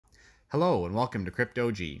Hello and welcome to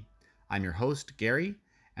CryptoG. I'm your host, Gary,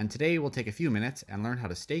 and today we'll take a few minutes and learn how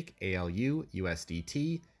to stake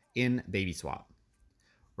ALU-USDT in Babyswap.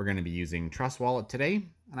 We're going to be using Trust Wallet today,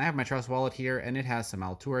 and I have my Trust Wallet here, and it has some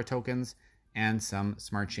Altura tokens and some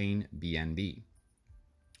Smart Chain BNB.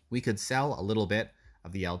 We could sell a little bit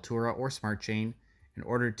of the Altura or Smart Chain in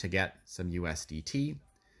order to get some USDT.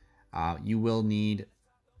 You will need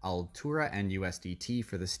Altura and USDT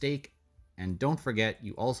for the stake. And don't forget,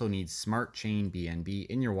 you also need Smart Chain BNB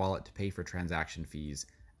in your wallet to pay for transaction fees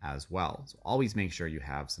as well. So always make sure you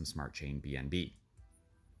have some Smart Chain BNB.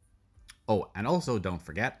 Oh, and also don't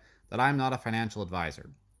forget that I'm not a financial advisor.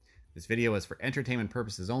 This video is for entertainment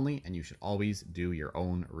purposes only, and you should always do your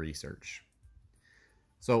own research.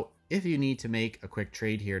 So if you need to make a quick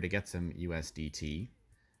trade here to get some USDT,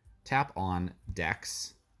 tap on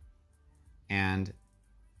DEX and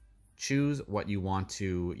choose what you want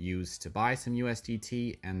to use to buy some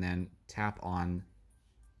USDT, and then tap on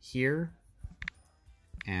here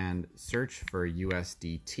and search for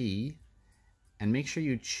USDT, and make sure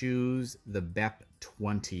you choose the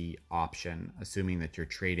BEP20 option, assuming that you're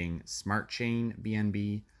trading Smart Chain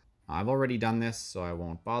BNB. I've already done this, so I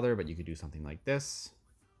won't bother, but you could do something like this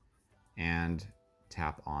and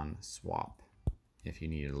tap on swap if you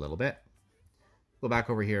need it a little bit. Go back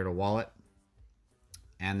over here to wallet.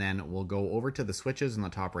 And then we'll go over to the switches in the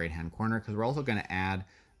top right hand corner, because we're also going to add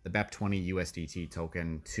the BEP20 USDT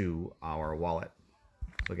token to our wallet.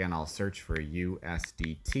 So again, I'll search for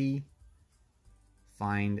USDT,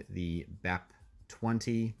 find the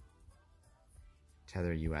BEP20,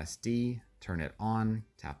 tether USD, turn it on,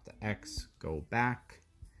 tap the X, go back,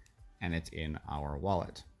 and it's in our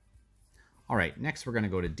wallet. All right, next we're going to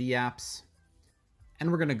go to dApps,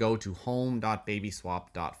 and we're going to go to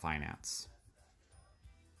home.babyswap.finance.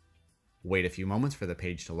 Wait a few moments for the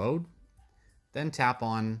page to load, then tap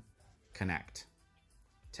on Connect.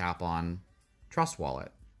 Tap on Trust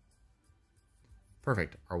Wallet.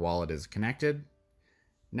 Perfect, our wallet is connected.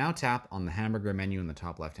 Now tap on the hamburger menu in the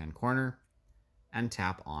top left-hand corner and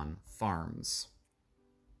tap on Farms.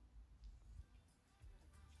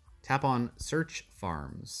 Tap on Search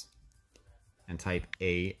Farms and type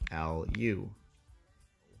ALU.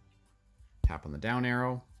 Tap on the down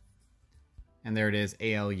arrow. And there it is,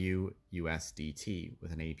 ALU-USDT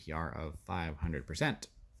with an APR of 500%.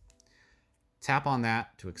 Tap on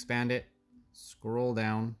that to expand it, scroll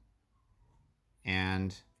down,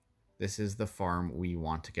 and this is the farm we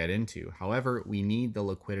want to get into. However, we need the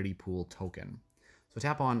liquidity pool token. So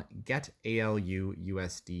tap on Get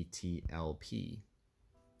ALU-USDT LP.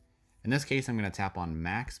 In this case, I'm going to tap on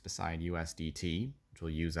Max beside USDT, which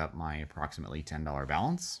will use up my approximately $10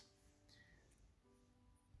 balance.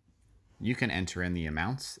 You can enter in the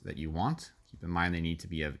amounts that you want. Keep in mind they need to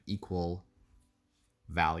be of equal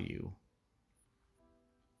value.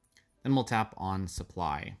 Then we'll tap on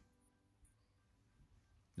Supply.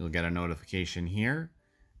 You'll get a notification here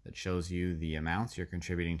that shows you the amounts you're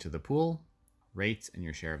contributing to the pool, rates, and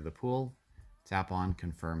your share of the pool. Tap on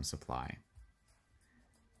Confirm Supply.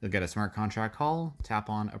 You'll get a smart contract call. Tap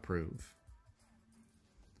on Approve.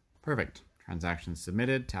 Perfect. Transaction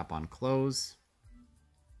submitted. Tap on Close.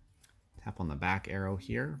 Tap on the back arrow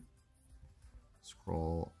here,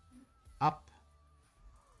 scroll up,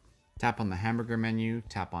 tap on the hamburger menu,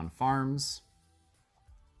 tap on Farms,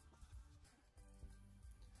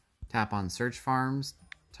 tap on Search Farms,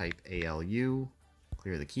 type ALU,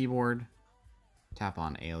 clear the keyboard, tap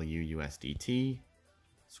on ALU-USDT,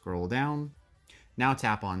 scroll down. Now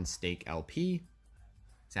tap on Stake LP,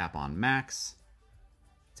 tap on Max,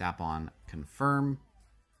 tap on Confirm.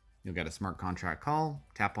 You'll get a smart contract call.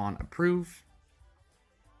 Tap on Approve.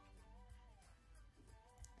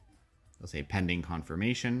 It'll say pending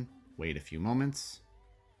confirmation. Wait a few moments.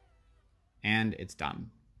 And it's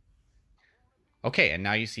done. Okay, and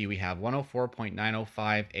now you see we have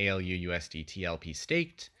 104.905 ALU-USDT LP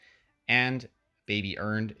staked, and baby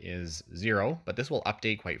earned is 0, but this will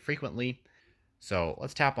update quite frequently. So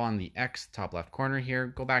let's tap on the X top left corner here.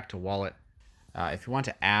 Go back to wallet. If you want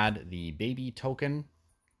to add the baby token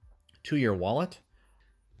to your wallet,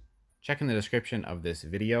 check in the description of this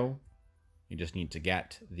video. You just need to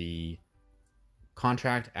get the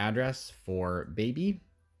contract address for baby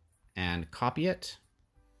and copy it.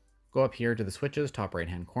 Go up here to the switches, top right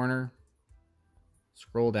hand corner,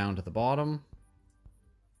 scroll down to the bottom,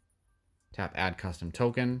 tap Add Custom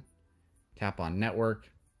Token, tap on Network,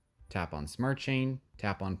 tap on Smart Chain,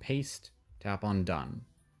 tap on Paste, tap on Done.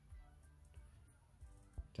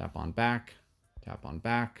 Tap on Back,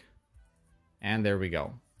 and there we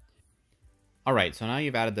go. All right, so now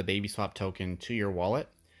you've added the Babyswap token to your wallet.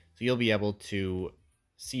 So you'll be able to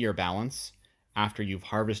see your balance after you've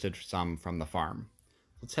harvested some from the farm.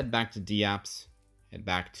 Let's head back to dApps, head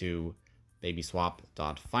back to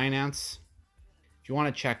babyswap.finance. If you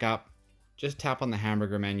want to check up, just tap on the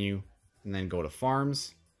hamburger menu and then go to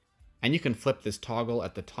farms. And you can flip this toggle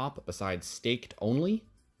at the top beside staked only.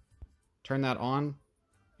 Turn that on,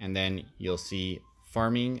 and then you'll see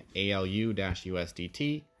farming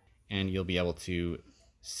ALU-USDT, and you'll be able to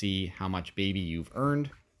see how much baby you've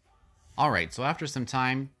earned. All right, so after some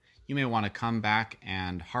time, you may want to come back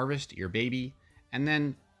and harvest your baby, and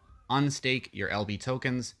then unstake your LP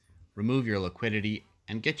tokens, remove your liquidity,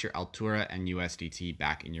 and get your Altura and USDT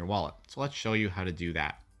back in your wallet. So let's show you how to do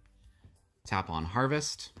that. Tap on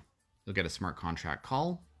Harvest. You'll get a smart contract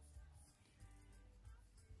call.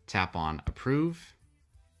 Tap on Approve.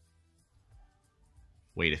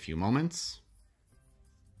 Wait a few moments.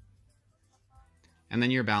 And then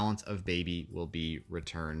your balance of baby will be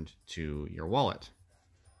returned to your wallet.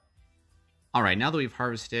 All right, now that we've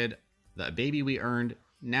harvested the baby we earned,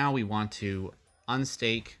 now we want to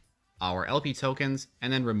unstake our LP tokens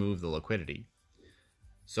and then remove the liquidity.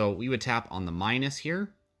 So we would tap on the minus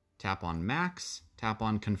here, tap on max, tap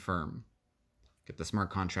on confirm. Get the smart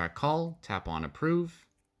contract call, tap on approve.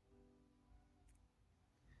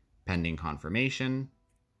 Pending confirmation.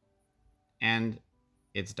 And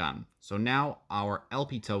it's done. So now our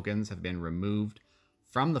LP tokens have been removed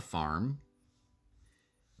from the farm.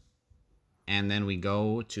 And then we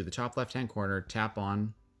go to the top left-hand corner, tap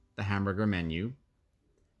on the hamburger menu,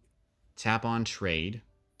 tap on trade,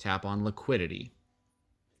 tap on liquidity.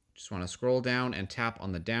 Just want to scroll down and tap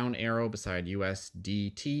on the down arrow beside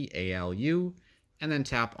USDT ALU, and then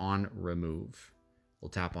tap on remove. We'll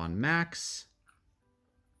tap on max,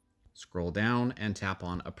 scroll down and tap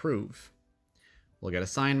on approve. We'll get a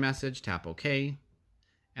sign message, tap OK,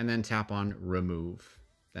 and then tap on remove,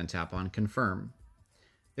 then tap on confirm.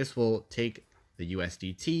 This will take the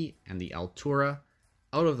USDT and the Altura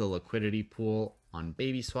out of the liquidity pool on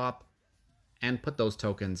Babyswap and put those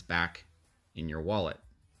tokens back in your wallet.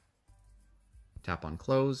 Tap on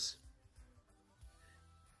close,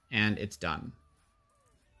 and it's done.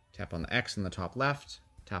 Tap on the X in the top left,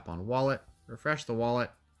 tap on wallet, refresh the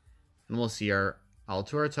wallet, and we'll see our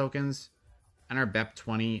Altura tokens and our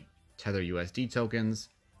BEP20 Tether USD tokens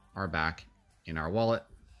are back in our wallet,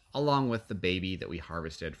 along with the baby that we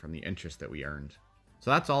harvested from the interest that we earned. So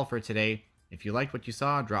that's all for today. If you liked what you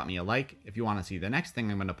saw, drop me a like. If you want to see the next thing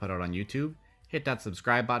I'm going to put out on YouTube, hit that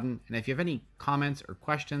subscribe button. And if you have any comments or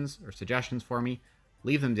questions or suggestions for me,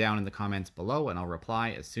 leave them down in the comments below and I'll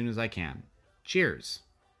reply as soon as I can. Cheers!